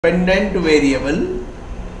dependent variable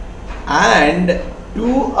and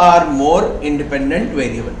two or more independent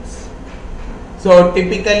variables. So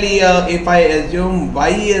typically if I assume y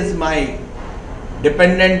is my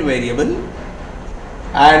dependent variable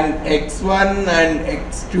and x1 and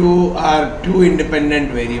x2 are two independent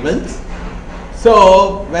variables.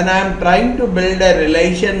 So when I am trying to build a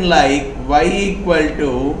relation like y equal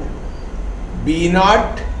to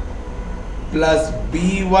b0 plus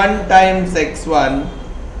b1 times x1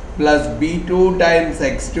 plus b2 times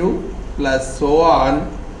x2 plus so on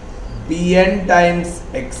bn times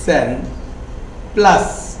xn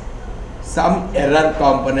plus some error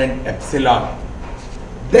component epsilon.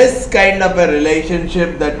 This kind of a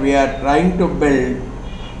relationship that we are trying to build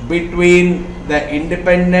between the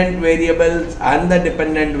independent variables and the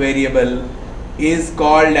dependent variable is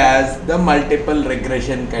called as the multiple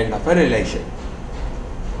regression kind of a relation.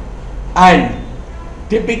 And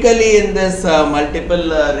typically in this multiple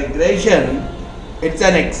regression, it's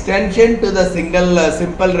an extension to the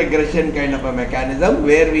simple regression kind of a mechanism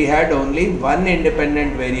where we had only one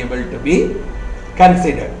independent variable to be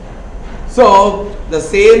considered. So the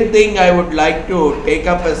same thing I would like to take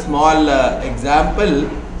up a small example,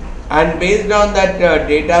 and based on that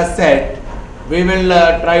data set we will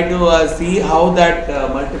try to see how that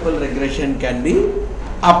multiple regression can be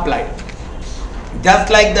applied.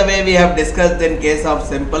 Just like the way we have discussed in case of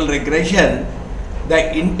simple regression,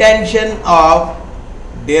 the intention of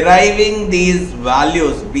deriving these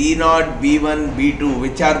values b0, b1, b2,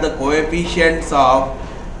 which are the coefficients of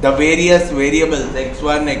the various variables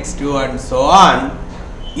x1, x2 and so on,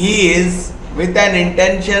 is with an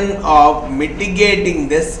intention of mitigating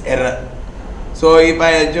this error. So if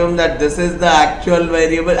I assume that this is the actual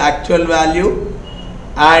variable, actual value,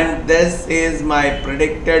 and this is my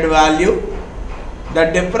predicted value, the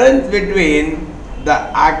difference between the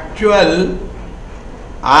actual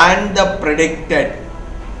and the predicted,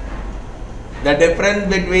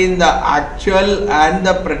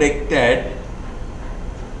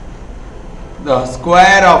 the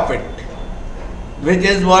square of it, which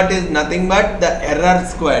is what is nothing but the error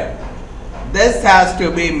square. This has to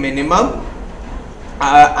be minimum,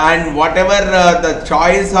 and whatever the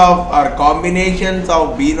choice of or combinations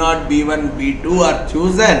of b0, b1, b2 are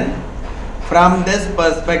chosen, from this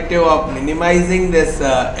perspective of minimizing this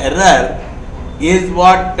error is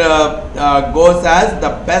what goes as the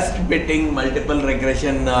best fitting multiple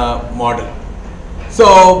regression model.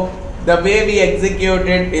 So the way we execute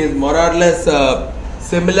it is more or less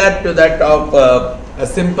similar to that of a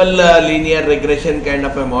simple linear regression kind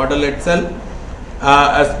of a model itself.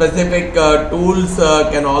 Specific tools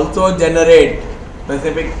can also generate,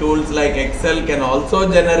 specific tools like Excel can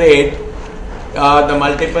also generate the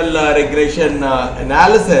multiple regression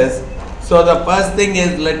analysis. So the first thing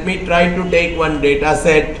is, let me try to take one data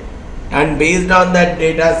set, and based on that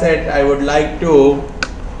data set I would like to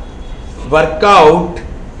work out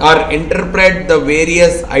or interpret the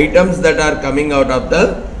various items that are coming out of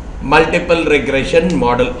the multiple regression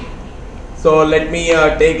model. So let me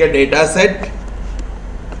take a data set.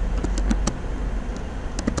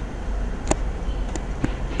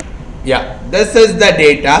 Yeah, this is the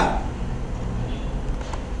data.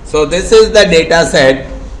 So this is the data set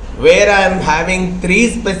where I am having three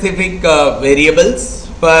specific variables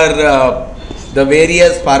for the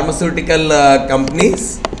various pharmaceutical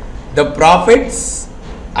companies. The profits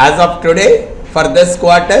as of today for this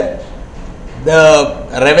quarter, the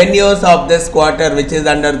revenues of this quarter which is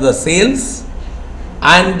under the sales,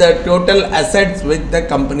 and the total assets which the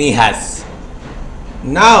company has.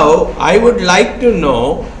 Now I would like to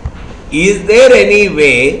know, is there any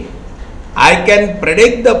way I can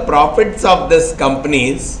predict the profits of these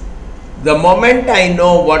companies the moment I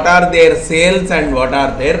know what are their sales and what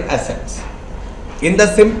are their assets? In the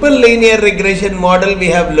simple linear regression model we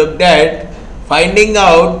have looked at finding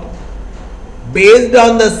out, based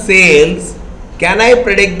on the sales, can I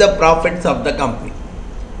predict the profits of the company?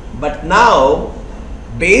 But now,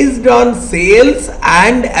 based on sales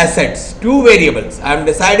and assets, two variables, I am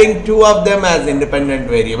deciding two of them as independent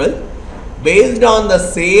variables. Based on the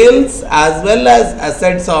sales as well as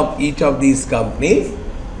assets of each of these companies,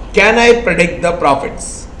 can I predict the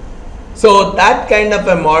profits? So that kind of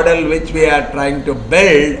a model which we are trying to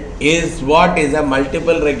build is what is a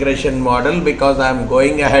multiple regression model, because I am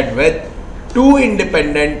going ahead with two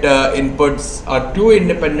independent inputs or two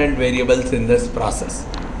independent variables in this process.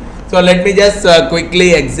 So let me just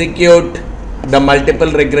quickly execute the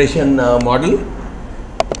multiple regression model.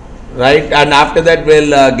 Right, and after that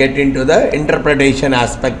we'll get into the interpretation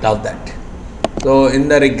aspect of that. So in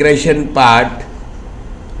the regression part,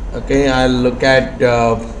 okay, I'll look at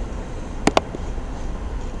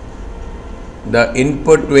the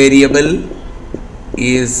input variable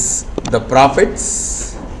is the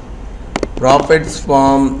profits. Profits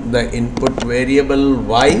form the input variable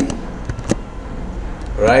y,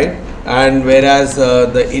 right? And whereas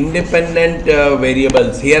the independent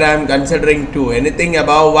variables, here I am considering 2. Anything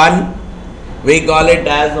above 1, we call it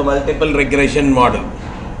as a multiple regression model.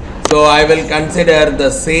 So I will consider the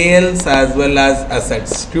sales as well as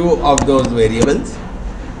assets, 2 of those variables.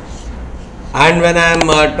 And when I am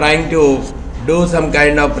trying to do some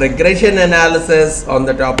kind of regression analysis on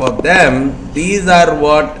the top of them, these are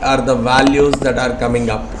what are the values that are coming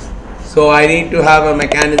up. So I need to have a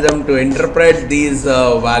mechanism to interpret these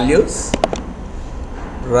values,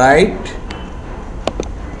 right?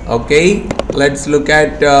 Okay, let's look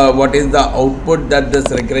at what is the output that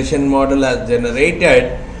this regression model has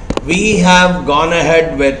generated. We have gone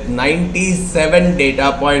ahead with 97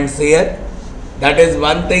 data points here. That is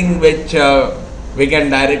one thing which we can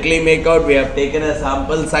directly make out. We have taken a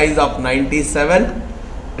sample size of 97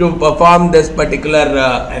 to perform this particular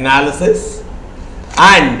analysis,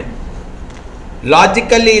 and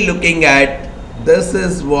logically looking at, this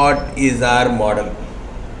is what is our model.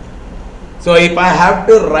 So if I have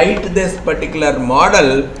to write this particular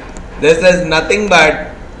model, this is nothing but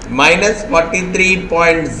minus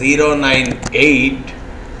 43.098,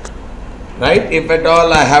 right? If at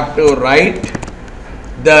all I have to write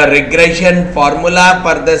the regression formula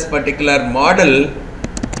for this particular model,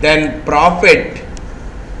 then profit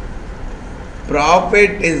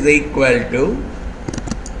is equal to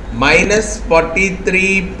minus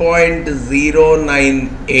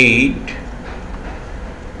 43.098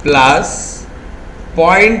 plus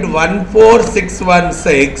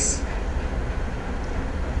 0.14616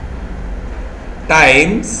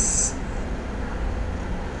 times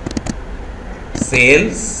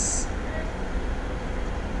sales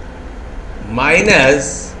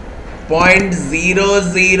minus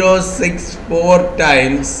 0.0064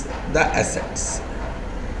 times the assets.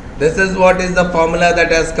 This is what is the formula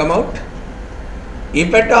that has come out.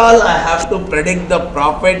 If at all I have to predict the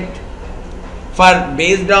profit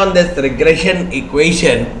based on this regression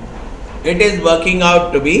equation, it is working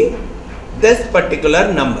out to be this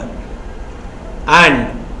particular number.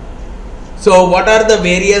 And so what are the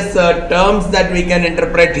various terms that we can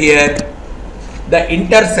interpret here? The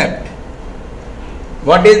intercept.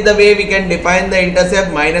 What is the way we can define the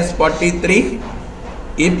intercept? Minus 43.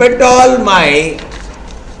 If at all my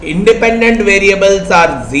independent variables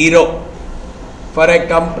are 0, for a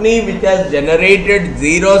company which has generated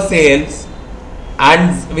 0 sales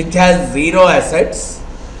and which has 0 assets,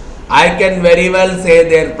 I can very well say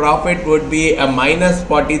their profit would be a minus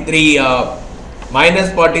 43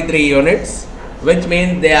 units, which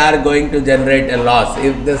means they are going to generate a loss.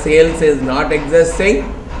 If the sales is not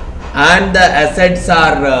existing and the assets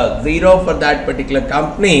are 0 for that particular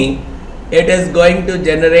company, it is going to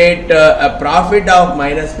generate a profit of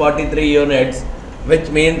minus 43 units, which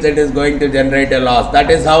means it is going to generate a loss. That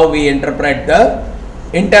is how we interpret the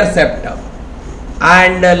intercept term.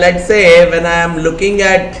 And let's say when I am looking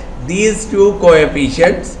at these two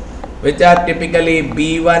coefficients, which are typically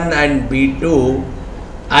B1 and B2,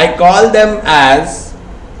 I call them as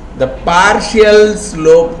the partial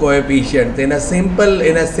slope coefficients. In a simple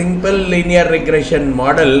linear regression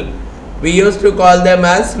model, we used to call them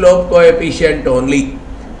as slope coefficient only.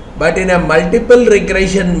 But in a multiple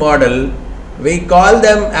regression model, we call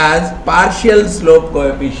them as partial slope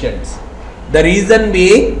coefficients. The reason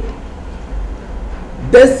being,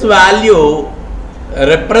 this value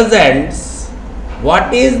represents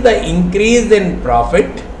what is the increase in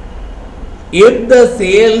profit if the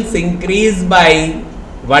sales increase by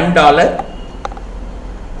 $1.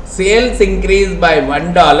 Sales increase by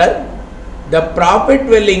 $1, the profit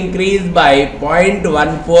will increase by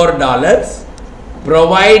 $0.14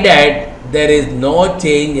 provided there is no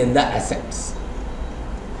change in the assets.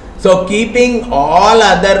 So keeping all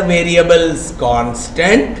other variables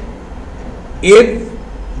constant, if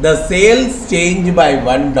the sales change by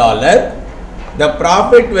 $1, the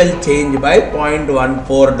profit will change by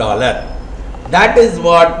 $0.14. That is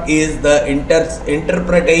what is the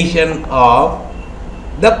interpretation of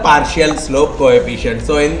the partial slope coefficient.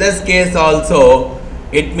 So in this case also,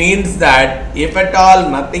 it means that if at all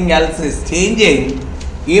nothing else is changing,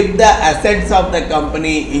 if the assets of the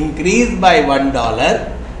company increase by $1,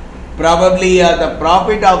 probably the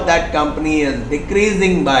profit of that company is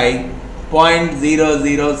decreasing by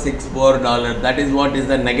 $0.0064. That is what is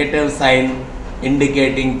the negative sign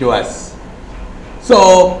indicating to us.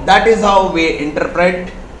 So that is how we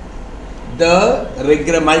interpret the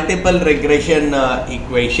multiple regression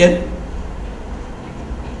equation.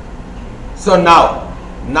 So now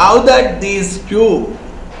Now that these two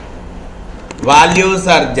values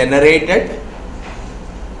are generated,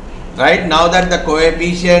 right, now that the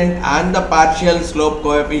coefficient and the partial slope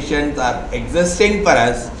coefficients are existing for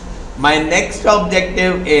us, my next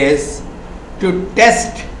objective is to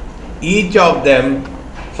test each of them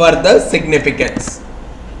for the significance.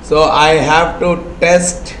 So I have to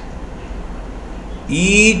test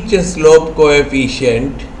each slope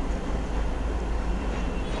coefficient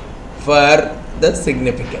for the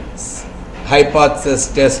significance.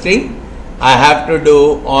 Hypothesis testing I have to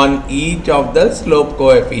do on each of the slope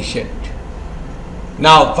coefficient.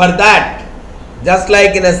 Now for that, just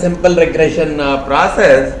like in a simple regression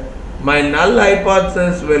process, my null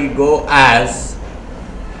hypothesis will go as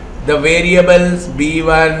the variables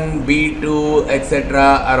b1, b2,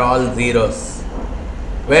 etc. are all zeros.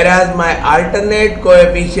 Whereas my alternate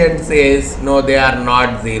coefficient says no, they are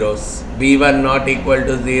not zeros. b1 not equal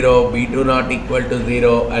to 0, b2 not equal to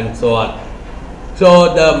 0, and so on.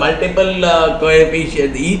 So the multiple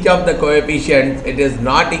coefficients, each of the coefficients, it is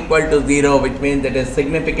not equal to 0, which means it is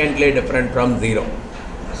significantly different from 0.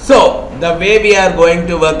 So the way we are going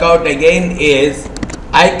to work out again is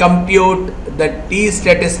I compute the t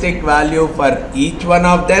statistic value for each one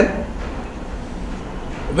of them,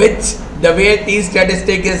 which the way t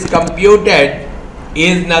statistic is computed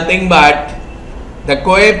is nothing but the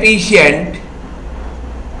coefficient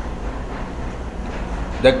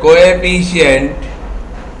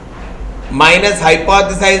minus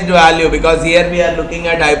hypothesized value, because here we are looking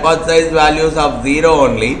at hypothesized values of 0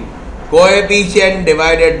 only, coefficient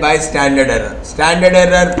divided by standard error. Standard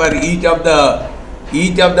error for each of the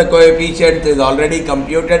coefficients is already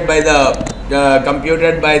computed by the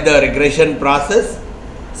regression process.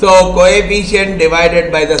 So coefficient divided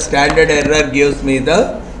by the standard error gives me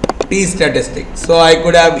the t statistic. So I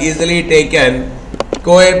could have easily taken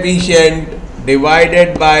coefficient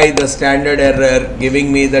divided by the standard error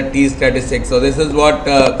giving me the t statistic. So this is what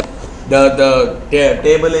the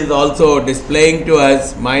table is also displaying to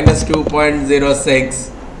us: minus 2.06,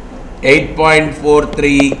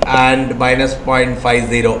 8.43 and minus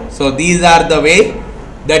 0.50. So these are the way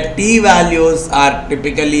the t values are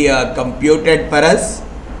typically computed for us.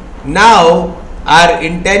 Now our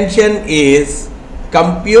intention is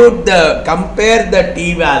compare the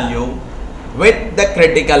t value with the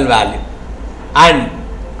critical value. And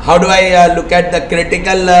how do I look at the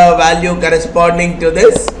critical value corresponding to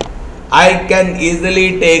this? I can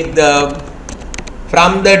easily take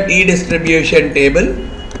from the t distribution table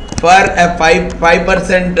for a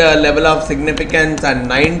 5% level of significance and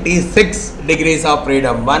 96 degrees of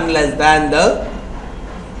freedom, one less than the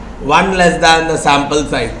sample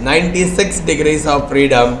size, 96 degrees of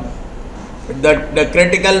freedom. The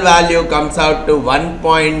critical value comes out to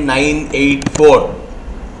 1.984.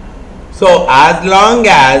 So as long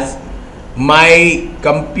as my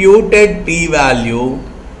computed t value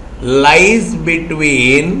lies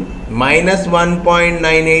between minus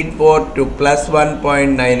 1.984 to plus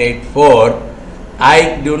 1.984,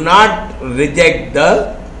 I do not reject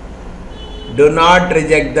the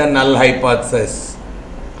null hypothesis.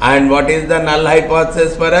 And what is the null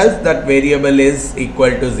hypothesis for us? That variable is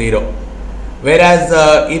equal to 0. Whereas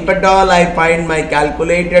if at all I find my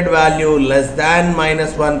calculated value less than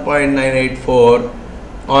minus 1.984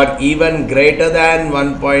 or even greater than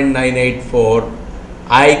 1.984,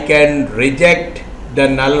 I can reject the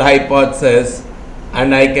null hypothesis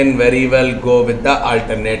and I can very well go with the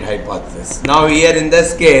alternate hypothesis. Now here in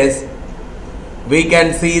this case, we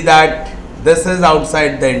can see that this is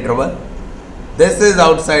outside the interval, this is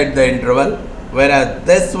outside the interval, whereas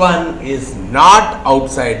this one is not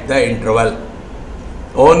outside the interval.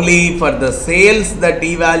 Only for the sales the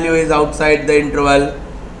t value is outside the interval,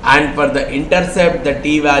 and for the intercept the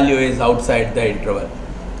t value is outside the interval.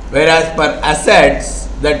 Whereas for assets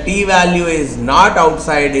the t value is not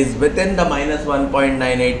outside, is within the minus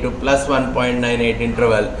 1.98 to plus 1.98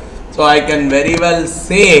 interval. So I can very well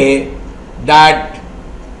say that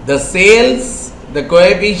the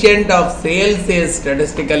coefficient of sales is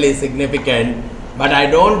statistically significant, but I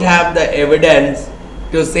don't have the evidence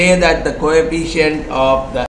to say that the coefficient of the